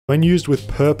When used with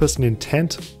purpose and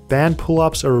intent, band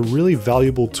pull-ups are a really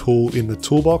valuable tool in the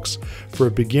toolbox for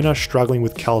a beginner struggling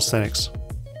with calisthenics.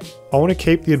 I want to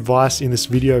keep the advice in this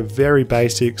video very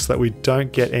basic so that we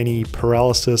don't get any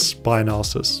paralysis by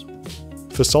analysis.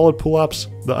 For solid pull-ups,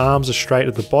 the arms are straight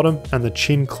at the bottom and the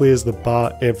chin clears the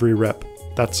bar every rep.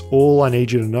 That's all I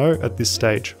need you to know at this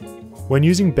stage. When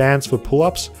using bands for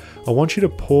pull-ups, I want you to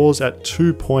pause at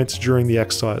 2 points during the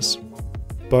exercise,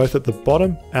 both at the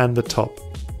bottom and the top.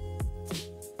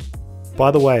 By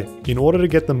the way, in order to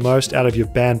get the most out of your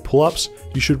band pull-ups,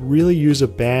 you should really use a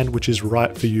band which is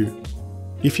right for you.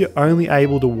 If you're only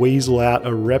able to weasel out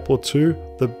a rep or two,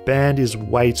 the band is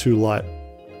way too light.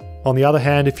 On the other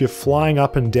hand, if you're flying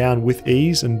up and down with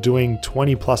ease and doing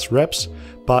 20 plus reps,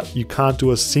 but you can't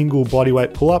do a single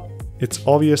bodyweight pull-up, it's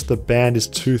obvious the band is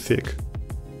too thick.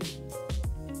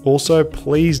 Also,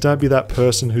 please don't be that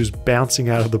person who's bouncing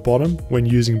out of the bottom when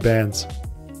using bands.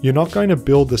 You're not going to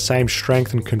build the same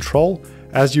strength and control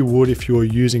as you would if you were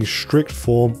using strict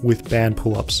form with band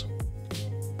pull-ups.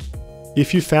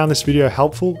 If you found this video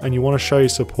helpful and you want to show your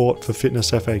support for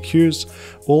fitness FAQs,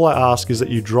 all I ask is that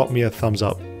you drop me a thumbs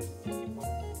up.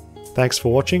 Thanks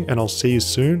for watching, and I'll see you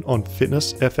soon on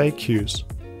Fitness FAQs.